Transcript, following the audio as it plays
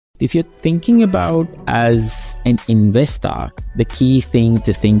If you're thinking about as an investor, the key thing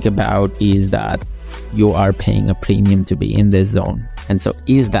to think about is that you are paying a premium to be in this zone. And so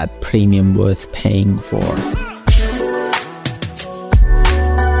is that premium worth paying for?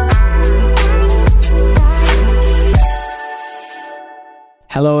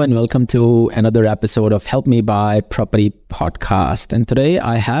 Hello and welcome to another episode of Help Me Buy Property podcast. And today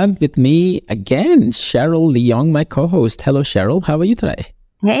I have with me again, Cheryl Leong, my co-host. Hello, Cheryl. How are you today?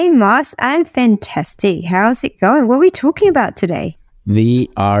 Hey, Moss. I'm fantastic. How's it going? What are we talking about today? We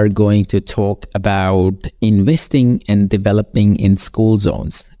are going to talk about investing and developing in school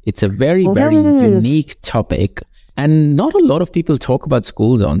zones. It's a very unique topic. And not a lot of people talk about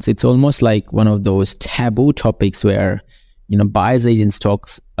school zones. It's almost like one of those taboo topics where buyer's agents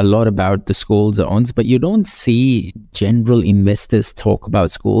talks a lot about the school zones, but you don't see general investors talk about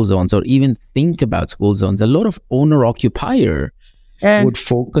school zones or even think about school zones. A lot of owner-occupier would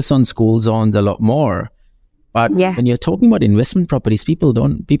focus on school zones a lot more. But when you're talking about investment properties, people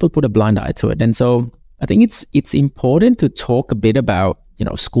put a blind eye to it. And so I think it's important to talk a bit about,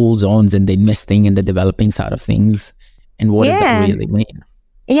 school zones and the investing and the developing side of things. And what does that really mean?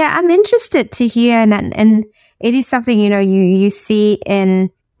 Yeah, I'm interested to hear, and it is something, you see in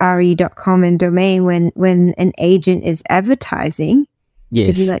RE.com and Domain when an agent is advertising. Yes.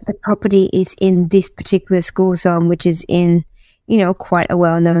 It'd be like the property is in this particular school zone, which is in, quite a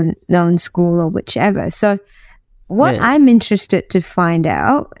well-known school or whichever. So what I'm interested to find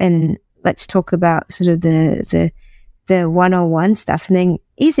out, and let's talk about sort of the 101 stuff, and then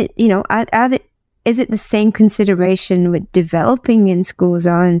is it, is it the same consideration with developing in school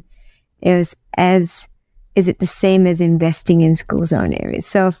zone is it the same as investing in school zone areas?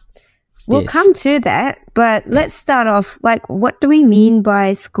 So we'll come to that, but let's start off, what do we mean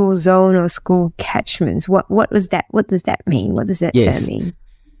by school zone or school catchments? What does that mean? What does that term mean?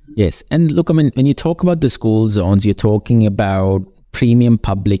 Yes. And look, when you talk about the school zones, you're talking about premium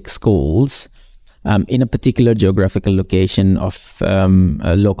public schools in a particular geographical location of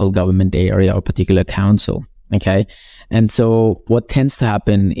a local government area or particular council. Okay. And so what tends to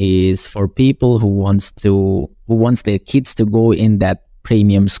happen is for people who wants their kids to go in that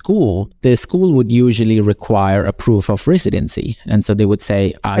premium school, the school would usually require a proof of residency. And so they would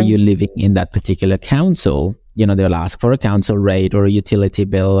say, are you living in that particular council? They'll ask for a council rate or a utility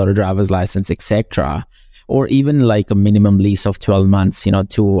bill or a driver's license, etc. Or even like a minimum lease of 12 months,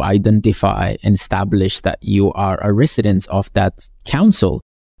 to identify and establish that you are a resident of that council,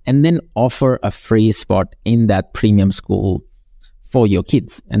 and then offer a free spot in that premium school for your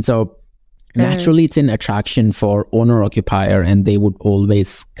kids. And so naturally it's an attraction for owner-occupier, and they would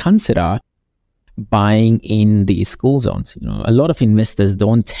always consider buying in these school zones. A lot of investors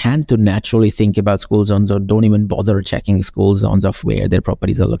don't tend to naturally think about school zones or don't even bother checking school zones of where their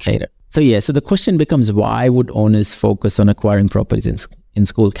properties are located. So the question becomes, why would owners focus on acquiring properties in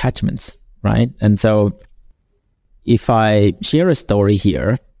school catchments, right? And so if I share a story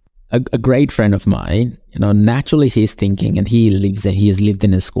here, a great friend of mine, naturally he's thinking, and he has lived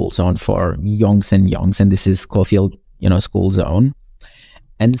in a school zone for yonks and yonks, and this is Caulfield, school zone.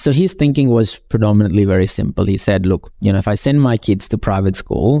 And so his thinking was predominantly very simple. He said, look, if I send my kids to private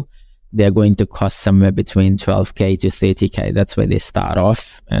school, they're going to cost somewhere between 12K to 30K. That's where they start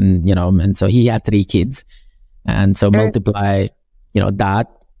off. And, and so he had 3 kids. And so multiply, that,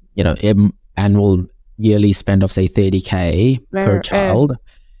 annual yearly spend of say 30K per child.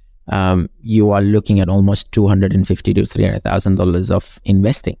 You are looking at almost $250,000 to $300,000 of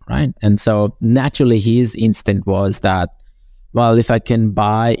investing, right? And so naturally his instinct was that, well, if I can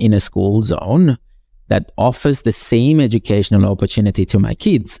buy in a school zone that offers the same educational opportunity to my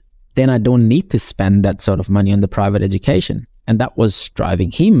kids, then I don't need to spend that sort of money on the private education. And that was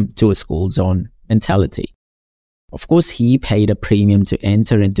driving him to a school zone mentality. Of course, he paid a premium to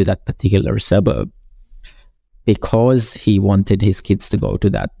enter into that particular suburb because he wanted his kids to go to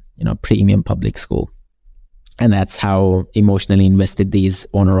that, premium public school. And that's how emotionally invested these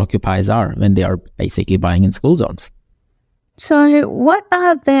owner-occupiers are when they are basically buying in school zones. So what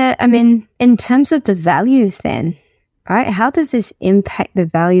are in terms of the values then, right? How does this impact the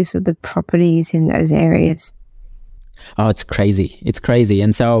values of the properties in those areas? Oh, it's crazy. It's crazy.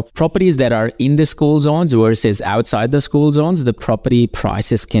 And so properties that are in the school zones versus outside the school zones, the property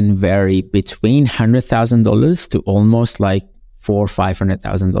prices can vary between $100,000 to almost like $400,000 or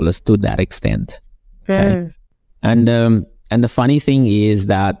 $500,000 to that extent. Okay. And the funny thing is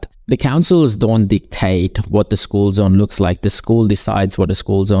that the councils don't dictate what the school zone looks like. The school decides what a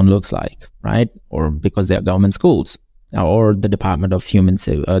school zone looks like, right? Or because they are government schools. or the Department of Human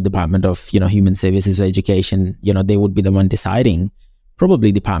Services or Education, they would be the one deciding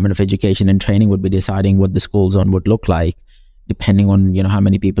probably Department of Education and Training would be deciding what the school zone would look like, depending on, how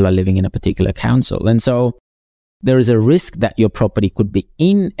many people are living in a particular council. And so there is a risk that your property could be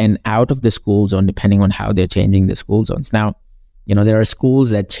in and out of the school zone, depending on how they're changing the school zones. Now, there are schools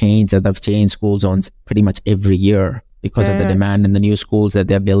that have changed school zones pretty much every year because of the demand and the new schools that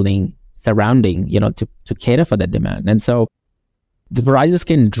they're building surrounding, to cater for that demand. And so the prices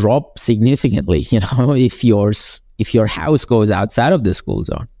can drop significantly, if your house goes outside of the school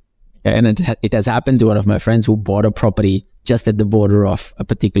zone. And it has happened to one of my friends who bought a property just at the border of a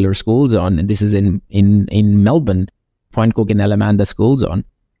particular school zone. And this is in Melbourne, Point Cook and Alamanda school zone.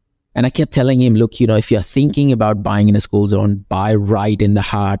 And I kept telling him, look, if you're thinking about buying in a school zone, buy right in the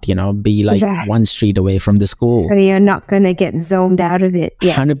heart, be like one street away from the school. So you're not going to get zoned out of it.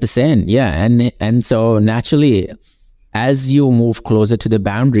 Yeah. 100%. Yeah. And so naturally, as you move closer to the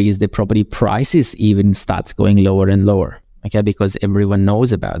boundaries, the property prices even starts going lower and lower. Okay, because everyone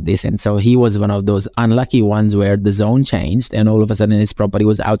knows about this. And so he was one of those unlucky ones where the zone changed and all of a sudden his property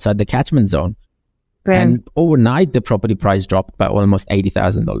was outside the catchment zone. And overnight, the property price dropped by almost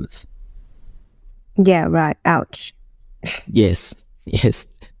 $80,000. Yeah, right. Ouch. Yes. And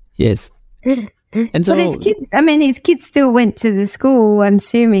so, but his kids still went to the school, I'm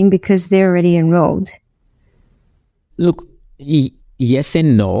assuming, because they're already enrolled. Look, yes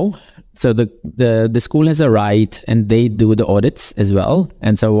and no. So the school has a right, and they do the audits as well.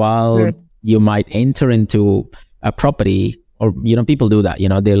 And so while you might enter into a property, or, people do that,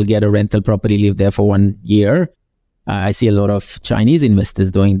 they'll get a rental property, live there for 1 year. I see a lot of Chinese investors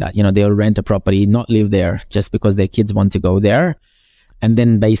doing that. They'll rent a property, not live there just because their kids want to go there. And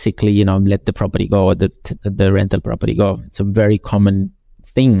then basically, let the property go, the rental property go. It's a very common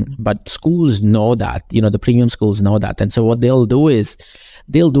thing, but schools know that, the premium schools know that. And so what they'll do is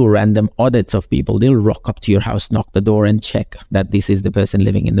they'll do random audits of people. They'll rock up to your house, knock the door and check that this is the person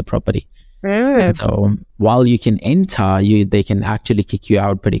living in the property. And so while you can enter, they can actually kick you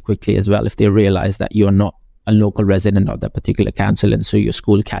out pretty quickly as well if they realize that you're not a local resident of that particular council, and so your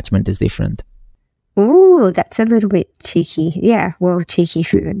school catchment is different. Ooh, that's a little bit cheeky. Yeah, well, cheeky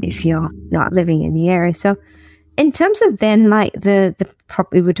if you're not living in the area. So in terms of then, like the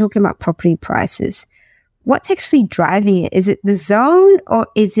property, we're talking about property prices. What's actually driving it? Is it the zone, or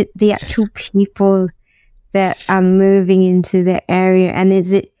is it the actual people that are moving into the area? And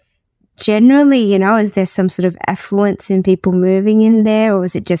is it generally, is there some sort of affluence in people moving in there, or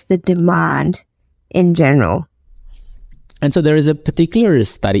is it just the demand in general? And so there is a particular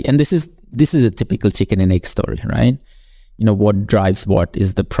study, and this is a typical chicken and egg story, right? What drives what?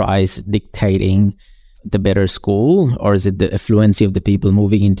 Is the price dictating the better school, or is it the affluency of the people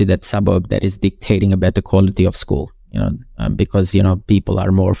moving into that suburb that is dictating a better quality of school? Because people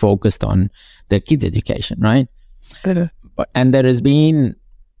are more focused on their kids' education, right? And there has been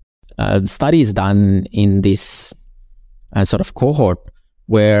studies done in this sort of cohort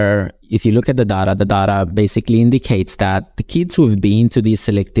where if you look at the data basically indicates that the kids who have been to these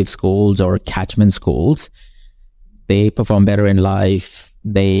selective schools or catchment schools, they perform better in life,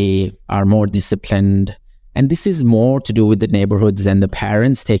 they are more disciplined. And this is more to do with the neighborhoods and the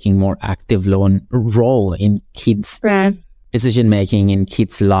parents taking more active role in kids' decision-making, in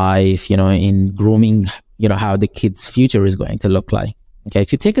kids' life, in grooming, how the kids' future is going to look like. Okay,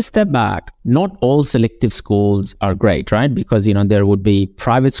 if you take a step back, not all selective schools are great, right? Because, there would be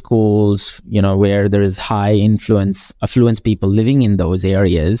private schools, where there is high affluent people living in those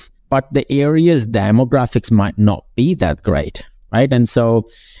areas, but the area's demographics might not be that great, right? And so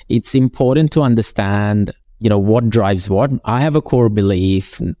it's important to understand, what drives what. I have a core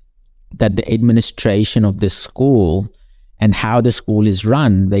belief that the administration of the school and how the school is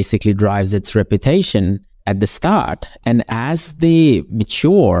run basically drives its reputation at the start. And as they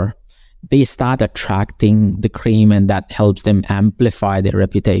mature, they start attracting the cream, and that helps them amplify their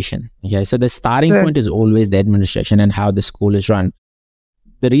reputation. Okay, so the starting point is always the administration and how the school is run.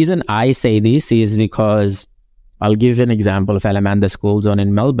 The reason I say this is because I'll give you an example of Alamanda School Zone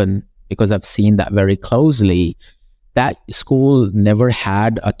in Melbourne, because I've seen that very closely. That school never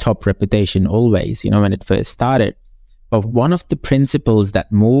had a top reputation always, when it first started. But one of the principals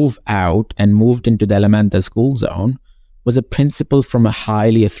that moved out and moved into the Alamanda School Zone was a principal from a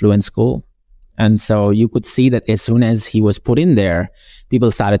highly affluent school. And so you could see that as soon as he was put in there,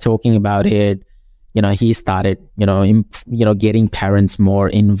 people started talking about it. He started, getting parents more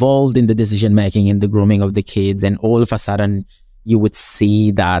involved in the decision-making, in the grooming of the kids. And all of a sudden, you would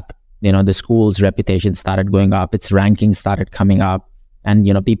see that, the school's reputation started going up. Its rankings started coming up. And,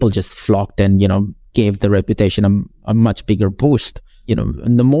 people just flocked and, gave the reputation a much bigger boost.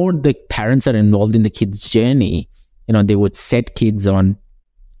 And the more the parents are involved in the kids' journey, they would set kids on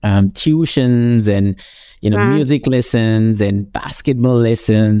tuitions and music lessons and basketball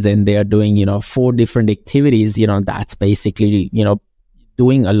lessons, and they are doing 4 different activities. That's basically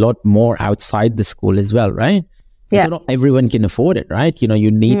doing a lot more outside the school as well, right? Yeah. So not everyone can afford it, right?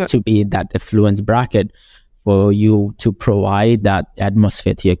 You need to be in that affluence bracket for you to provide that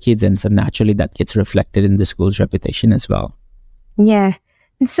atmosphere to your kids, and so naturally that gets reflected in the school's reputation as well. Yeah.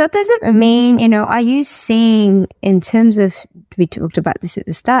 So does it mean, are you seeing, in terms of, we talked about this at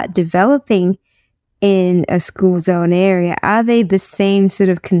the start, developing in a school zone area, are they the same sort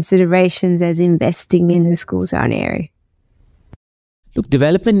of considerations as investing in the school zone area? Look,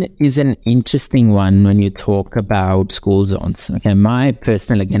 development is an interesting one when you talk about school zones. Okay, my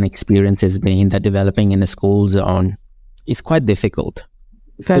personal, experience has been that developing in a school zone is quite difficult.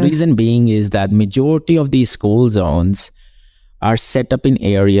 The reason being is that majority of these school zones are set up in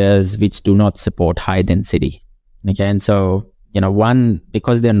areas which do not support high density. Okay, and so,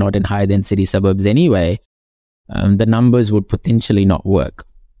 because they're not in high density suburbs anyway, the numbers would potentially not work,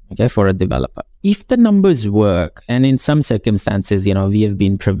 for a developer. If the numbers work, and in some circumstances, we have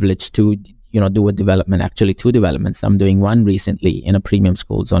been privileged to, do a development, actually 2 developments. I'm doing one recently in a premium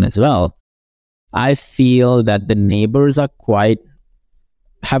school zone as well. I feel that the neighbors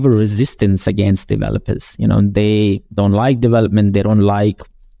have a resistance against developers. They don't like development. They don't like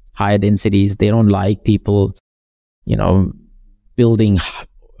higher densities. They don't like people, building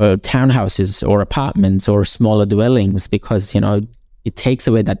townhouses or apartments or smaller dwellings, because, it takes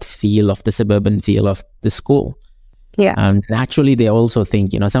away that feel of the suburban feel of the school. Yeah. Naturally, they also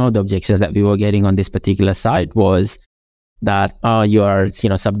think, some of the objections that we were getting on this particular site was that, you are,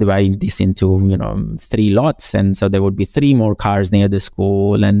 subdividing this into, 3 lots. And so there would be 3 more cars near the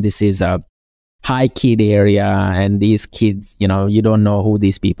school. And this is a high kid area. And these kids, you don't know who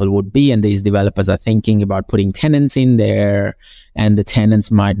these people would be. And these developers are thinking about putting tenants in there. And the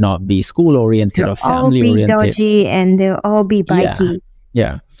tenants might not be school oriented or family oriented. They'll all be dodgy and they'll all be bikies.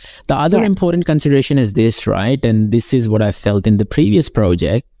 Yeah. The other important consideration is this, right? And this is what I felt in the previous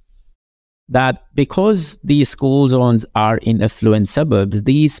project, that because these school zones are in affluent suburbs,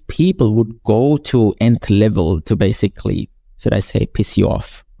 these people would go to nth level to basically, should I say, piss you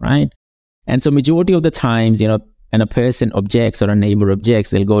off, right? And so majority of the times, and a person objects or a neighbor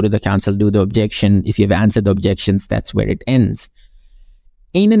objects, they'll go to the council, do the objection. If you've answered the objections, that's where it ends.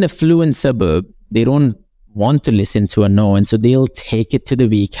 In an affluent suburb, they don't want to listen to a no, and so they'll take it to the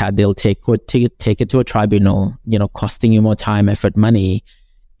VCAT, they'll take it to a tribunal, costing you more time, effort, money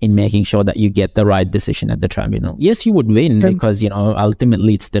in making sure that you get the right decision at the tribunal. Yes, you would win because,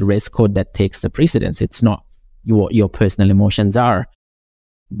 ultimately it's the res code that takes the precedence. It's not what your personal emotions are.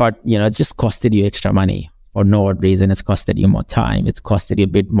 But, it's just costed you extra money for no odd reason. It's costed you more time. It's costed you a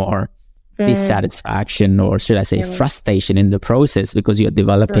bit more dissatisfaction, or should I say frustration in the process, because you're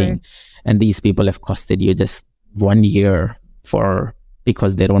developing and these people have costed you just 1 year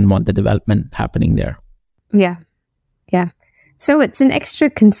because they don't want the development happening there. Yeah. Yeah. So it's an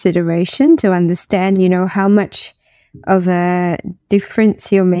extra consideration to understand, how much of a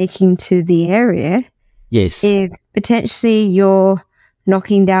difference you're making to the area. Yes. If potentially you're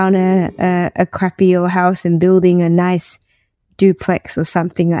knocking down a crappy old house and building a nice duplex or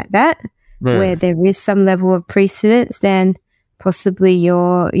something like that, where there is some level of precedence, then possibly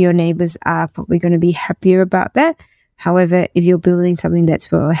your neighbors are probably going to be happier about that. However, if you're building something that's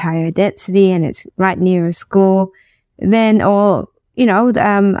for a higher density and it's right near a school, then,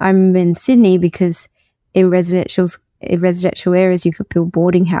 I'm in Sydney because in residential areas you could build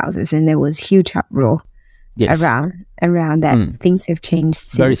boarding houses, and there was huge uproar around that. Things have changed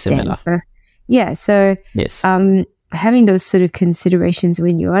since Very similar. then. So yes. Having those sort of considerations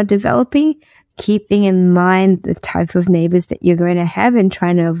when you are developing, keeping in mind the type of neighbors that you're going to have and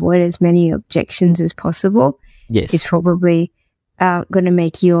trying to avoid as many objections as possible is probably going to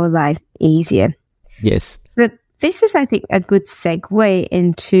make your life easier. Yes. But this is, I think, a good segue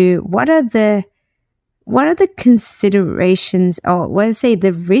into what are the considerations, or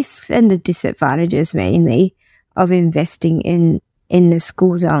the risks and the disadvantages mainly of investing in the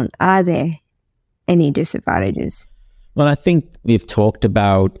school zone. Are there any disadvantages? Well, I think we've talked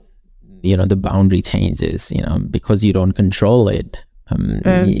about, the boundary changes, because you don't control it.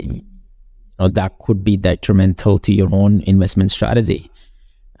 That could be detrimental to your own investment strategy.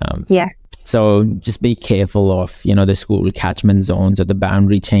 So just be careful of, the school catchment zones or the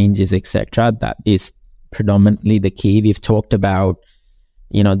boundary changes, etc. That is predominantly the key. We've talked about,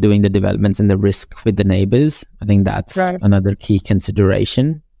 doing the developments and the risk with the neighbors. I think that's another key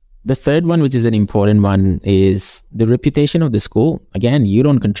consideration. The third one, which is an important one, is the reputation of the school. Again, you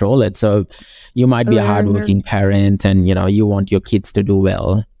don't control it. So you might be a hardworking parent and, you want your kids to do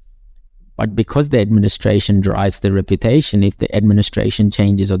well. But because the administration drives the reputation, if the administration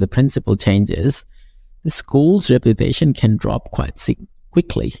changes or the principal changes, the school's reputation can drop quite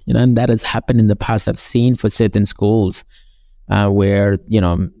quickly. And that has happened in the past. I've seen for certain schools where,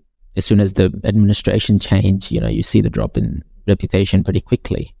 as soon as the administration change, you see the drop in reputation pretty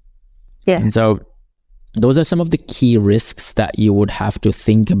quickly. Yeah. And so those are some of the key risks that you would have to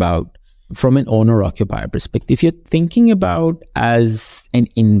think about from an owner-occupier perspective. If you're thinking about as an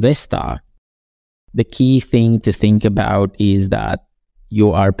investor, the key thing to think about is that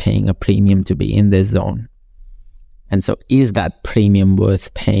you are paying a premium to be in this zone. And so is that premium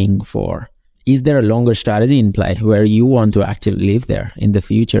worth paying for? Is there a longer strategy in play where you want to actually live there in the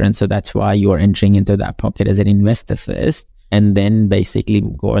future? And so that's why you are entering into that pocket as an investor first, and then basically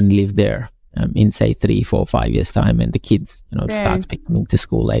go and live there in say 3, 4, 5 years time, and the kids, starts becoming to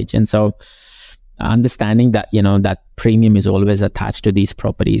school age. And so understanding that, that premium is always attached to these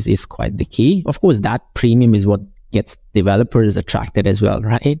properties is quite the key. Of course, that premium is what gets developers attracted as well,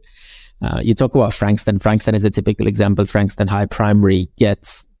 right? You talk about Frankston. Frankston is a typical example. Frankston High Primary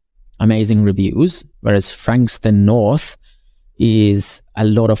gets amazing reviews, whereas Frankston North is a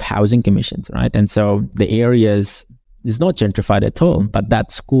lot of housing commissions, right? And so the areas is not gentrified at all, but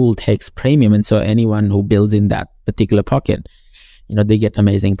that school takes premium. And so anyone who builds in that particular pocket, they get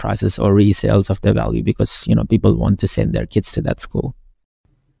amazing prices or resales of their value because, people want to send their kids to that school.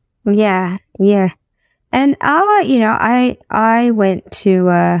 Yeah. And I went to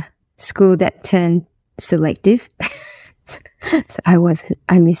a school that turned selective. So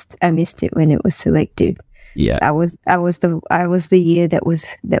I missed it when it was selective. Yeah. I was the year that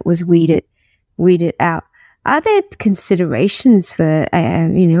was weeded out. Are there considerations for,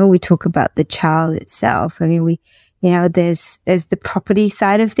 we talk about the child itself. I mean, there's the property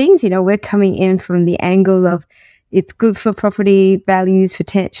side of things. We're coming in from the angle of it's good for property values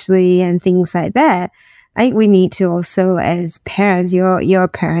potentially and things like that. I think we need to also, as parents, you're a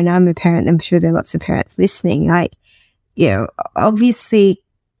parent, I'm a parent, I'm sure there are lots of parents listening, obviously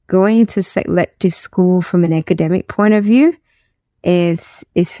going to selective school from an academic point of view is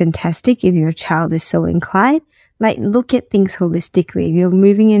fantastic if your child is so inclined. Look at things holistically. If you're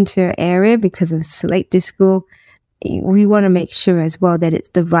moving into an area because of selective school, we want to make sure as well that it's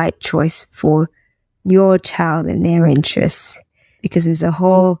the right choice for your child and their interests, because there's a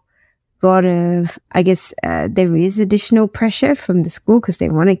whole lot of, there is additional pressure from the school because they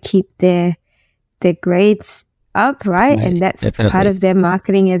want to keep their grades up, right? And that's definitely part of their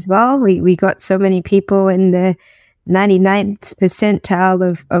marketing as well. We got so many people in the 99th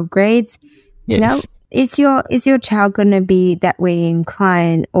percentile of grades. Yes. Is your child going to be that way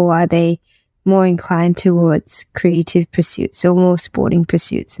inclined, or are they more inclined towards creative pursuits or more sporting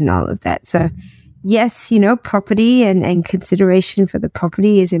pursuits and all of that? So yes, property and consideration for the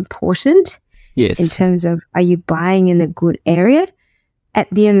property is important. Yes. In terms of, are you buying in a good area? At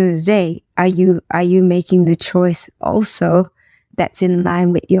the end of the day, are you making the choice also that's in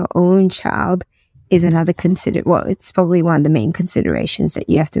line with your own child is another it's probably one of the main considerations that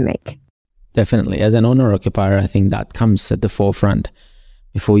you have to make. Definitely. As an owner-occupier, I think that comes at the forefront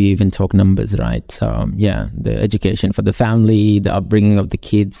before you even talk numbers, right? So, the education for the family, the upbringing of the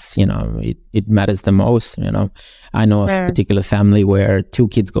kids, it matters the most, I know of a particular family where 2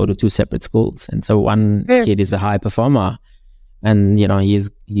 kids go to 2 separate schools. And so one kid is a high performer and,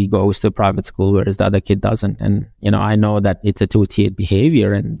 he goes to a private school, whereas the other kid doesn't. And, I know that it's a 2-tiered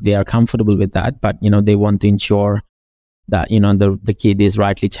behavior and they are comfortable with that, but, they want to ensure that, the kid is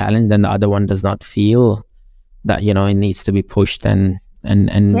rightly challenged and the other one does not feel that, it needs to be pushed and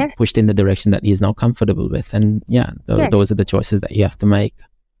pushed in the direction that he's not comfortable with. And those are the choices that you have to make.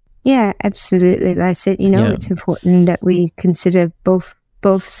 Yeah, absolutely. Like I said, it's important that we consider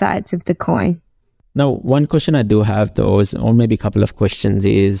both sides of the coin. Now, one question I do have though, or maybe a couple of questions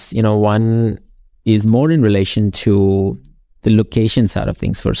is, one is more in relation to the location side of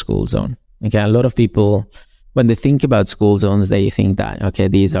things for school zone. Okay, a lot of people, when they think about school zones, they think that, okay,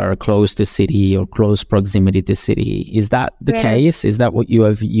 these are close to city or close proximity to city. Is that the case? Is that what you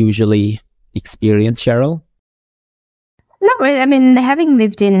have usually experienced, Cheryl? Not really. I mean, having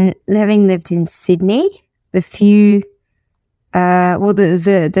lived in Sydney, the few,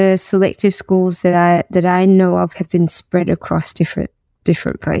 the selective schools that I know of have been spread across different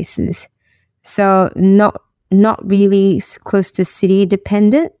places. So not really close to city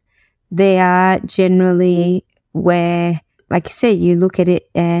dependent. They are generally where, like I said, you look at it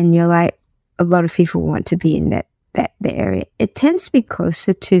and you're like, a lot of people want to be in the area, it tends to be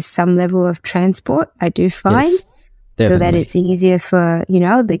closer to some level of transport, I do find. Yes, so that it's easier for,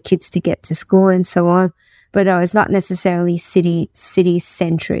 the kids to get to school and so on. But no, it's not necessarily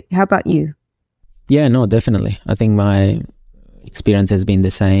city-centric. How about you? Yeah, no, definitely. I think my experience has been the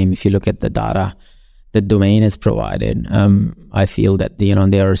same. If you look at the data that Domain has provided, I feel that,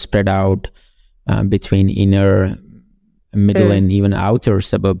 they are spread out between inner, middle, and even outer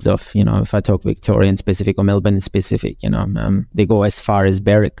suburbs of, if I talk Victorian specific or Melbourne specific, they go as far as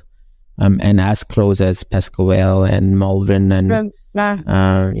Berwick. And as close as Pascoe and Malvern and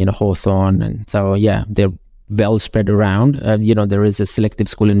Hawthorn, and so they're well spread around. There is a selective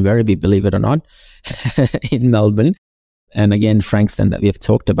school in Werribee, believe it or not, in Melbourne, and again Frankston that we have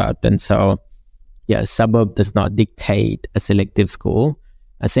talked about. And so suburb does not dictate a selective school.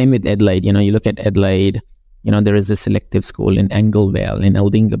 Same with Adelaide. You look at Adelaide. There is a selective school in Anglevale, in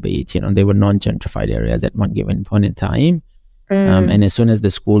Aldinga Beach. They were non-gentrified areas at one given point in time. And as soon as the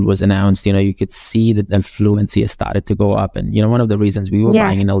school was announced, you could see that the fluency has started to go up. And, one of the reasons we were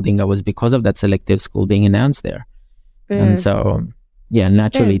buying in Aldinga was because of that selective school being announced there. And so,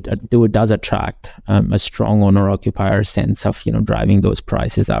 naturally, it does attract a strong owner-occupier sense of, driving those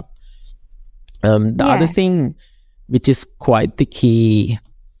prices up. The other thing, which is quite the key,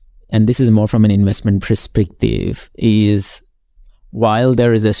 and this is more from an investment perspective, is while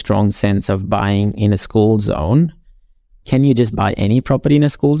there is a strong sense of buying in a school zone, can you just buy any property in a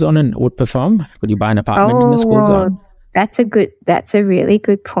school zone and it would perform? Could you buy an apartment in a school zone? That's a really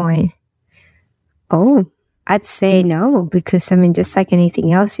good point. I'd say no, because just like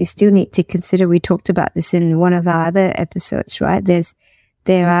anything else, you still need to consider, we talked about this in one of our other episodes, right?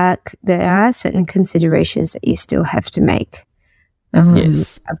 There are certain considerations that you still have to make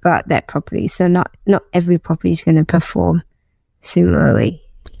about that property. So not every property is going to perform similarly.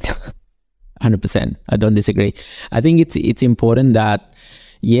 100%. I don't disagree. I think it's important that,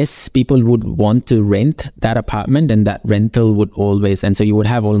 yes, people would want to rent that apartment, and that rental would always, and so you would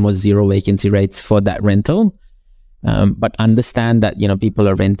have almost zero vacancy rates for that rental. But understand that, people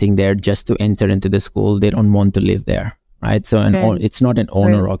are renting there just to enter into the school. They don't want to live there, right? So it's not an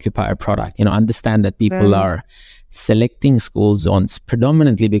owner-occupier product. Understand that people are selecting school zones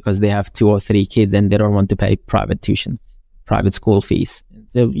predominantly because they have 2 or 3 kids and they don't want to pay private tuitions, private school fees.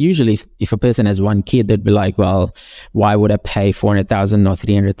 So usually if a person has 1 kid, they'd be like, well, why would I pay 400,000 or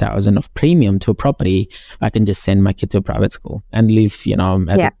 300,000 of premium to a property? I can just send my kid to a private school and live,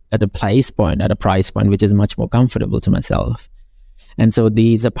 at a price point, which is much more comfortable to myself. And so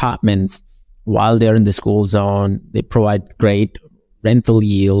these apartments, while they're in the school zone, they provide great rental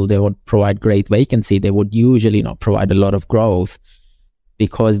yield. They would provide great vacancy. They would usually not provide a lot of growth,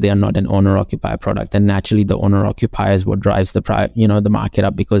 because they are not an owner-occupier product, and naturally the owner-occupier is what drives the market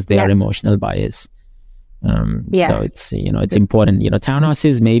up, because they are emotional buyers. So it's it's important.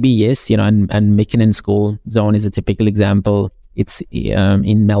 Townhouses maybe yes, and Mickinnon School Zone is a typical example. It's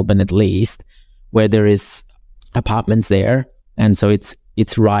in Melbourne at least, where there is apartments there, and so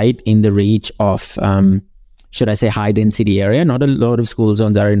it's right in the reach of should I say high density area. Not a lot of school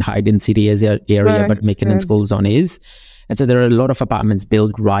zones are in high density area, but Mickinnon School Zone is. And so there are a lot of apartments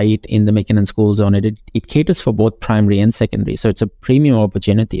built right in the Mickinnon School Zone. It caters for both primary and secondary. So it's a premium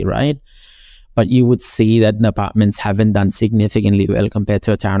opportunity, right? But you would see that the apartments haven't done significantly well compared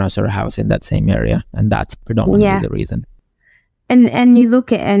to a townhouse or a house in that same area. And that's predominantly the reason. And you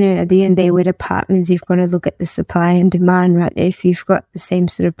look at the end there with apartments, you've got to look at the supply and demand, right? If you've got the same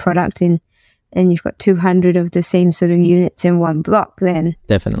sort of product and you've got 200 of the same sort of units in one block, then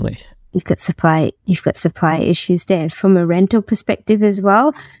definitely. You've got supply issues there. From a rental perspective as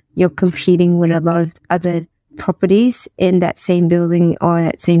well, you're competing with a lot of other properties in that same building or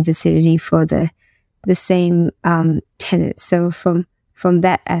that same facility for the same tenants. So from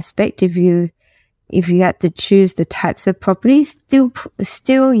that aspect, if you had to choose the types of properties,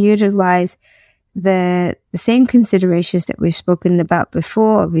 still utilize the same considerations that we've spoken about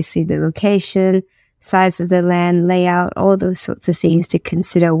before. Obviously, the location, size of the land, layout, all those sorts of things to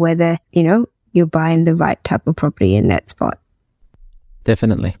consider whether, you're buying the right type of property in that spot.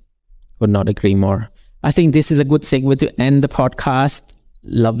 Definitely. Would not agree more. I think this is a good segue to end the podcast.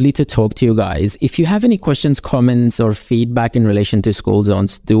 Lovely to talk to you guys. If you have any questions, comments, or feedback in relation to school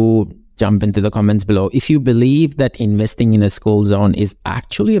zones, do jump into the comments below. If you believe that investing in a school zone is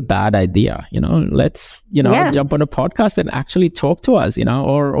actually a bad idea, let's, jump on a podcast and actually talk to us,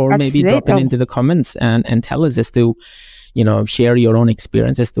 or maybe drop it into the comments and tell us as to, share your own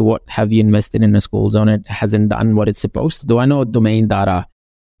experience as to what have you invested in a school zone. It hasn't done what it's supposed to do. I know Domain data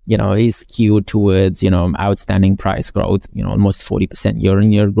is skewed towards, outstanding price growth, almost 40%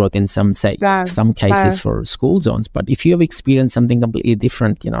 year-on-year growth in some cases for school zones. But if you have experienced something completely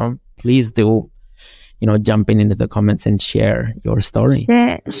different, please do, jump into the comments and share your story.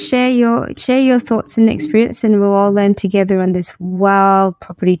 Share your thoughts and experience, and we'll all learn together on this wild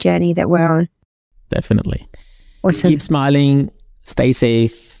property journey that we're on. Definitely. Awesome. Keep smiling, stay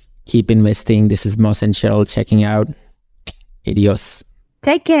safe, keep investing. This is Moss and Cheryl checking out. Adios.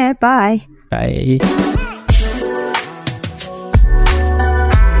 Take care. Bye. Bye.